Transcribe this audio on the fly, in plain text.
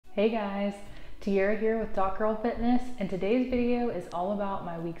Hey guys, Tierra here with Dot Girl Fitness, and today's video is all about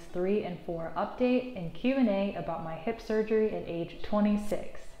my weeks 3 and 4 update and Q&A about my hip surgery at age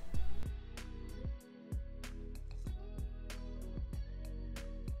 26.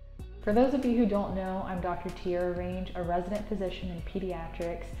 For those of you who don't know, I'm Dr. Tierra Range, a resident physician in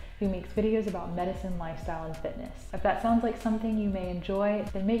pediatrics who makes videos about medicine, lifestyle, and fitness. If that sounds like something you may enjoy,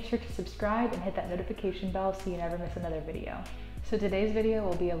 then make sure to subscribe and hit that notification bell so you never miss another video. So today's video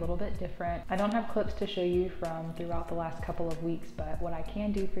will be a little bit different. I don't have clips to show you from throughout the last couple of weeks, but what I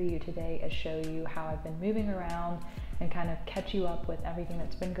can do for you today is show you how I've been moving around and kind of catch you up with everything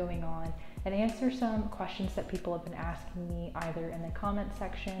that's been going on and answer some questions that people have been asking me either in the comment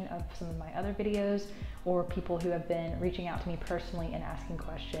section of some of my other videos or people who have been reaching out to me personally and asking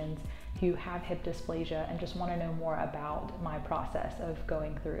questions who have hip dysplasia and just want to know more about my process of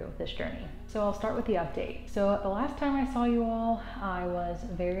going through this journey. So I'll start with the update. So the last time I saw you all, I was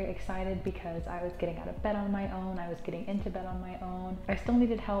very excited because I was getting out of bed on my own. I was getting into bed on my own. I still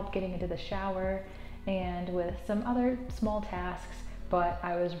needed help getting into the shower and with some other small tasks, but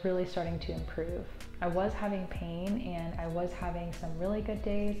I was really starting to improve. I was having pain and I was having some really good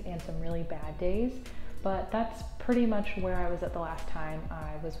days and some really bad days, but that's pretty much where I was at the last time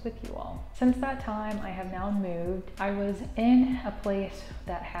I was with you all. Since that time, I have now moved. I was in a place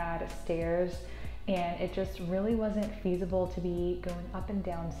that had stairs and it just really wasn't feasible to be going up and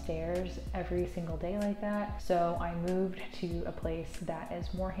down stairs every single day like that. So I moved to a place that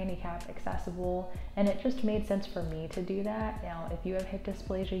is more handicap accessible, and it just made sense for me to do that. Now, if you have hip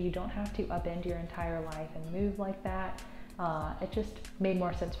dysplasia, you don't have to upend your entire life and move like that. It just made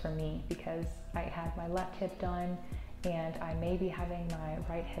more sense for me because I had my left hip done and I may be having my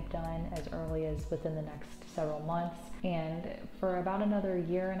right hip done as early as within the next several months. And for about another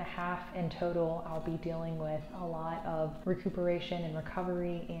year and a half in total, I'll be dealing with a lot of recuperation and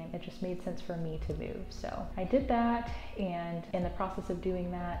recovery, and it just made sense for me to move. So I did that, and in the process of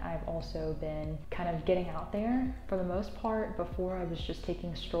doing that, I've also been kind of getting out there. For the most part, before I was just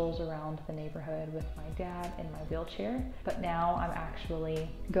taking strolls around the neighborhood with my dad in my wheelchair, but now I'm actually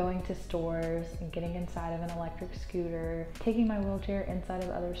going to stores and getting inside of an electric scooter, taking my wheelchair inside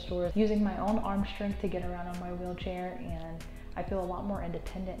of other stores, using my own arm strength to get around on my wheelchair, and I feel a lot more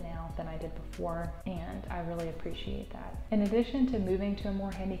independent now than I did before, and I really appreciate that. In addition to moving to a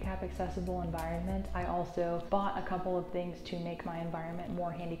more handicap accessible environment, I also bought a couple of things to make my environment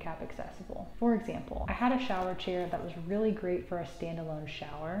more handicap accessible. For example, I had a shower chair that was really great for a standalone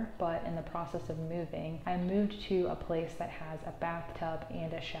shower, but in the process of moving, I moved to a place that has a bathtub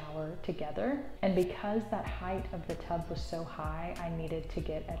and a shower together, and because that height of the tub was so high, I needed to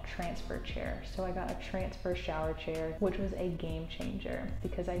get a transfer chair. So I got a transfer shower chair, which was a game changer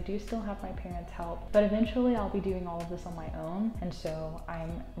because I do still have my parents' help, but eventually I'll be doing all of this on my own, and so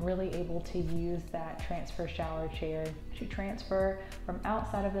I'm really able to use that transfer shower chair to transfer from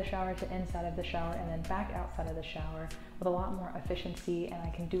outside of the shower to inside of the shower and then back outside of the shower with a lot more efficiency, and I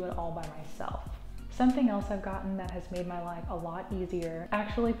can do it all by myself. Something else I've gotten that has made my life a lot easier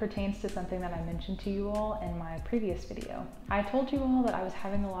actually pertains to something that I mentioned to you all in my previous video. I told you all that I was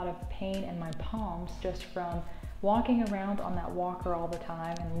having a lot of pain in my palms just from walking around on that walker all the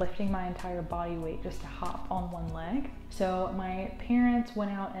time and lifting my entire body weight just to hop on one leg. So my parents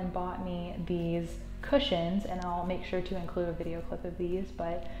went out and bought me these cushions, and I'll make sure to include a video clip of these,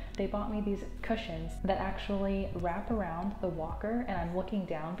 but they bought me these cushions that actually wrap around the walker, and I'm looking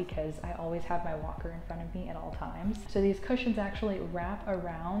down because I always have my walker in front of me at all times. So these cushions actually wrap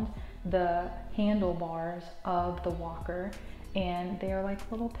around the handlebars of the walker, and they are like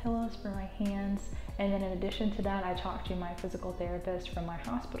little pillows for my hands. And then in addition to that, I talked to my physical therapist from my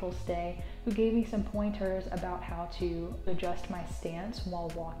hospital stay who gave me some pointers about how to adjust my stance while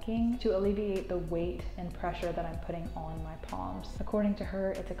walking to alleviate the weight and pressure that I'm putting on my palms. According to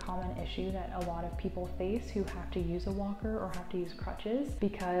her, it's a common issue that a lot of people face who have to use a walker or have to use crutches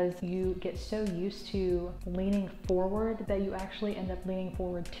because you get so used to leaning forward that you actually end up leaning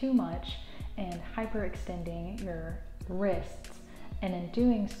forward too much and hyperextending your wrists, and in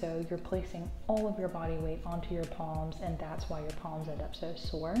doing so you're placing all of your body weight onto your palms, and that's why your palms end up so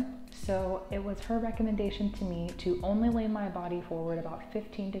sore. So it was her recommendation to me to only lean my body forward about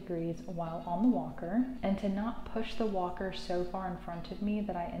 15 degrees while on the walker, and to not push the walker so far in front of me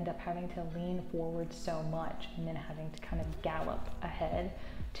that I end up having to lean forward so much and then having to kind of gallop ahead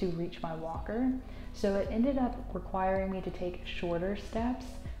to reach my walker. So it ended up requiring me to take shorter steps,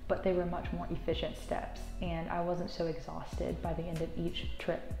 but they were much more efficient steps, and I wasn't so exhausted by the end of each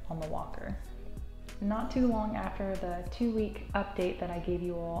trip on the walker. not too long after the 2-week update that I gave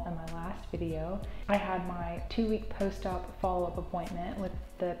you all in my last video, I had my 2-week post-op follow-up appointment with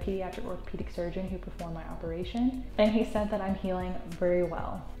the pediatric orthopedic surgeon who performed my operation, and he said that I'm healing very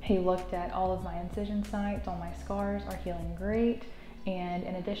well. He looked at all of my incision sites, all my scars are healing great. And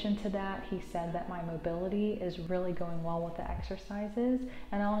in addition to that, he said that my mobility is really going well with the exercises,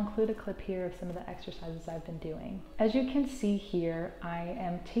 and I'll include a clip here of some of the exercises I've been doing. As you can see here, I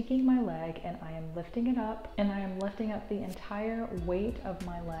am taking my leg and I am lifting it up, and I am lifting up the entire weight of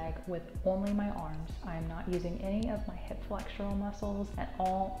my leg with only my arms. I am not using any of my hip flexural muscles at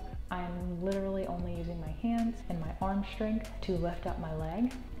all. I'm literally only using my hands and my arm strength to lift up my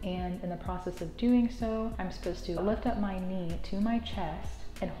leg. And in the process of doing so, I'm supposed to lift up my knee to my chest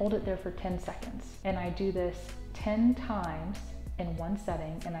and hold it there for 10 seconds. And I do this 10 times in one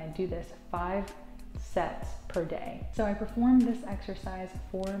setting, and I do this 5 sets per day. So I performed this exercise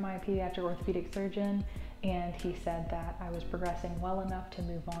for my pediatric orthopedic surgeon, and he said that I was progressing well enough to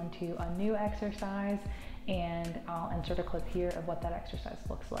move on to a new exercise, and I'll insert a clip here of what that exercise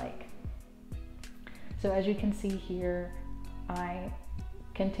looks like. So as you can see here, I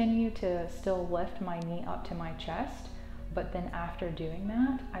continue to still lift my knee up to my chest, but then after doing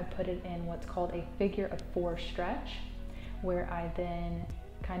that, I put it in what's called a figure of 4 stretch, where I then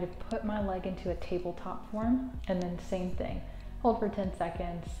kind of put my leg into a tabletop form, and then same thing, hold for 10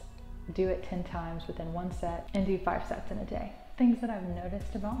 seconds, do it 10 times within one set, and do 5 sets in a day. Things that I've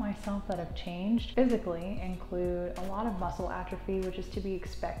noticed about myself that have changed physically include a lot of muscle atrophy, which is to be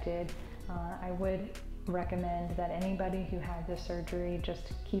expected. I would recommend that anybody who had this surgery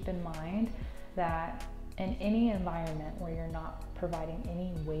just keep in mind that in any environment where you're not providing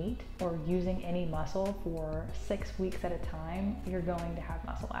any weight or using any muscle for 6 weeks at a time, you're going to have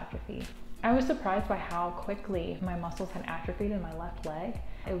muscle atrophy. I was surprised by how quickly my muscles had atrophied in my left leg.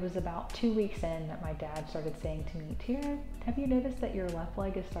 It was about 2 weeks in that my dad started saying to me, "Tierra, have you noticed that your left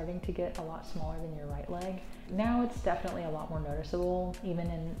leg is starting to get a lot smaller than your right leg?" Now it's definitely a lot more noticeable,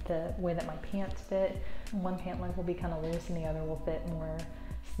 even in the way that my pants fit. One pant leg will be kind of loose and the other will fit more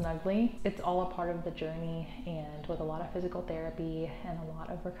snugly. It's all a part of the journey, and with a lot of physical therapy and a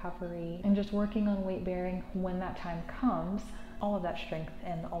lot of recovery and just working on weight bearing, when that time comes, all of that strength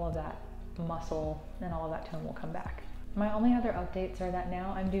and all of that muscle and all of that tone will come back. My only other updates are that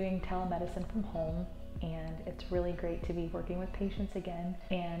now I'm doing telemedicine from home, and it's really great to be working with patients again.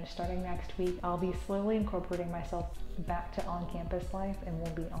 And starting next week, I'll be slowly incorporating myself back to on-campus life, and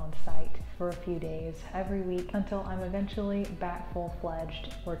will be on site for a few days every week until I'm eventually back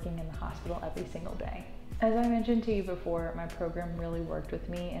full-fledged working in the hospital every single day. As I mentioned to you before, my program really worked with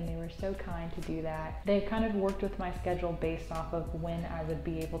me, and they were so kind to do that. They kind of worked with my schedule based off of when I would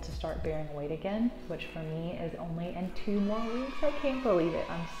be able to start bearing weight again, which for me is only in 2 more weeks. I can't believe it.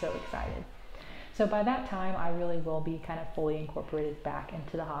 I'm so excited. So by that time, I really will be kind of fully incorporated back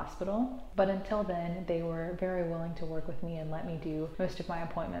into the hospital. But until then, they were very willing to work with me and let me do most of my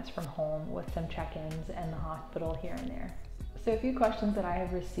appointments from home with some check-ins in the hospital here and there. So a few questions that I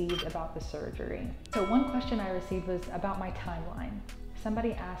have received about the surgery. So one question I received was about my timeline.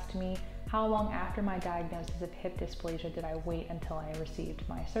 Somebody asked me, how long after my diagnosis of hip dysplasia did I wait until I received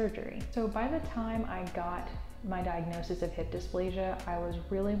my surgery? So by the time I got my diagnosis of hip dysplasia, I was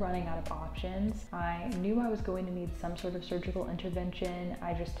really running out of options. I knew I was going to need some sort of surgical intervention.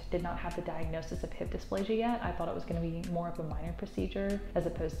 I just did not have the diagnosis of hip dysplasia yet. I thought it was going to be more of a minor procedure as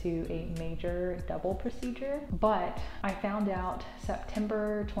opposed to a major double procedure. But I found out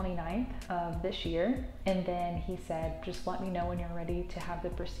September 29th of this year, and then he said, just let me know when you're ready to have the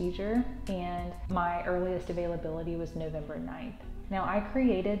procedure, and my earliest availability was November 9th. Now, I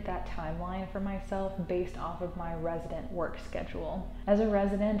created that timeline for myself based off of my resident work schedule. As a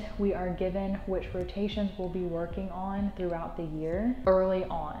resident, we are given which rotations we'll be working on throughout the year early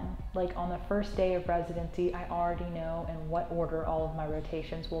on. Like on the first day of residency, I already know in what order all of my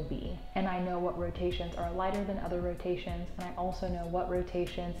rotations will be. And I know what rotations are lighter than other rotations, and I also know what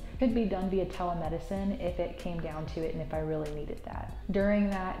rotations could be done via telemedicine if it came down to it and if I really needed that. During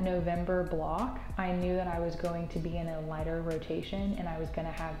that November block, I knew that I was going to be in a lighter rotation, and I was going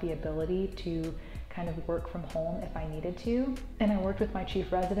to have the ability to kind of work from home if I needed to. And I worked with my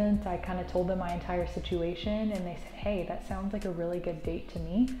chief residents. I kind of told them my entire situation, and they said, hey, that sounds like a really good date to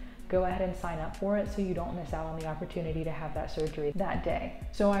me. Go ahead and sign up for it so you don't miss out on the opportunity to have that surgery that day.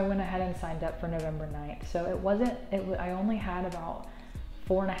 So I went ahead and signed up for November 9th. So I only had about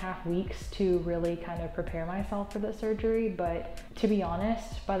 4.5 weeks to really kind of prepare myself for the surgery. But to be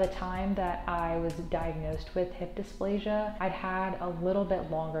honest, by the time that I was diagnosed with hip dysplasia, I'd had a little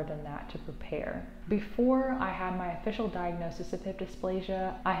bit longer than that to prepare. Before I had my official diagnosis of hip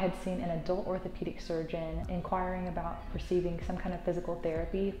dysplasia, I had seen an adult orthopedic surgeon inquiring about receiving some kind of physical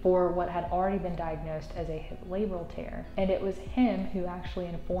therapy for what had already been diagnosed as a hip labral tear. And it was him who actually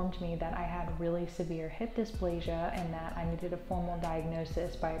informed me that I had really severe hip dysplasia and that I needed a formal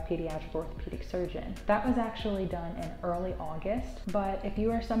diagnosis by a pediatric orthopedic surgeon. That was actually done in early August. But if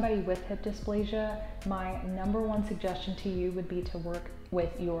you are somebody with hip dysplasia, my #1 suggestion to you would be to work with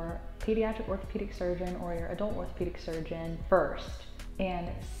your pediatric orthopedic surgeon or your adult orthopedic surgeon first and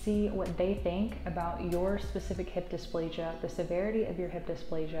see what they think about your specific hip dysplasia, the severity of your hip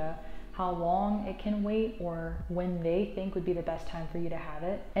dysplasia, how long it can wait, or when they think would be the best time for you to have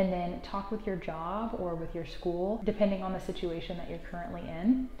it. And then talk with your job or with your school, depending on the situation that you're currently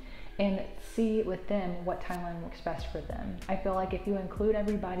in, and see with them what timeline works best for them. I feel like if you include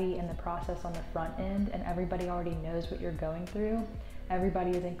everybody in the process on the front end and everybody already knows what you're going through,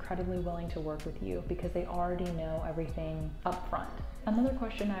 everybody is incredibly willing to work with you because they already know everything up front. Another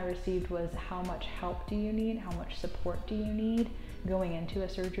question I received was, how much help do you need? How much support do you need going into a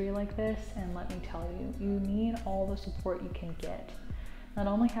surgery like this? And let me tell you, you need all the support you can get. Not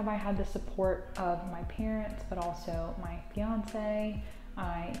only have I had the support of my parents, but also my fiance.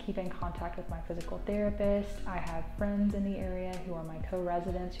 I keep in contact with my physical therapist. I have friends in the area who are my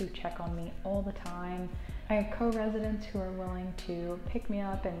co-residents who check on me all the time. I have co-residents who are willing to pick me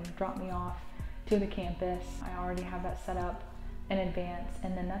up and drop me off to the campus. I already have that set up in advance,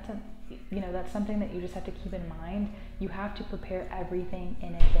 and then that's something that you just have to keep in mind. You have to prepare everything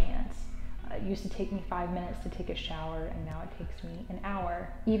in advance. It used to take me 5 minutes to take a shower, and now it takes me an hour.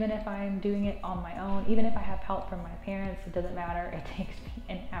 Even if I'm doing it on my own, even if I have help from my parents, it doesn't matter. It takes me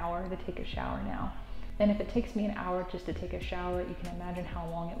an hour to take a shower now. And if it takes me an hour just to take a shower, you can imagine how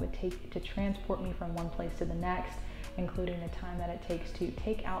long it would take to transport me from one place to the next, including the time that it takes to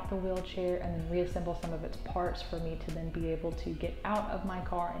take out the wheelchair and then reassemble some of its parts for me to then be able to get out of my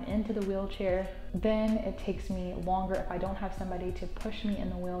car and into the wheelchair. Then it takes me longer if I don't have somebody to push me in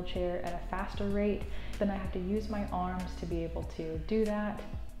the wheelchair at a faster rate. Then I have to use my arms to be able to do that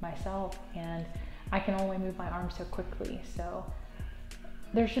myself, and I can only move my arms so quickly. So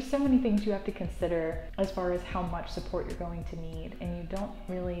there's just so many things you have to consider as far as how much support you're going to need, and you don't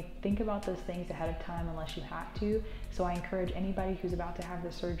really think about those things ahead of time unless you have to. So I encourage anybody who's about to have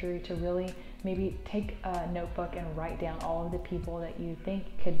the surgery to really maybe take a notebook and write down all of the people that you think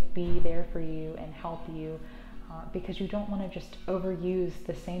could be there for you and help you, because you don't want to just overuse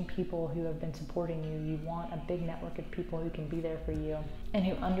the same people who have been supporting you. You want a big network of people who can be there for you and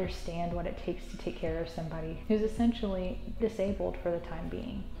who understand what it takes to take care of somebody who's essentially disabled for the time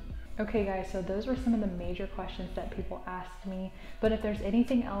being. Okay guys, so those were some of the major questions that people asked me, but if there's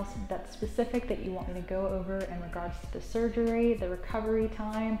anything else that's specific that you want me to go over in regards to the surgery, the recovery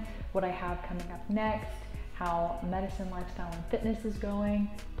time, what I have coming up next, how medicine, lifestyle, and fitness is going,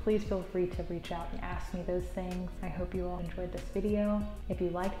 please feel free to reach out and ask me those things. I hope you all enjoyed this video. If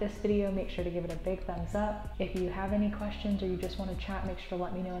you like this video, make sure to give it a big thumbs up. If you have any questions or you just want to chat, make sure to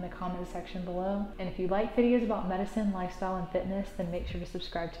let me know in the comment section below. And if you like videos about medicine, lifestyle, and fitness, then make sure to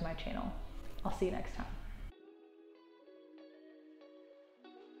subscribe to my channel. I'll see you next time.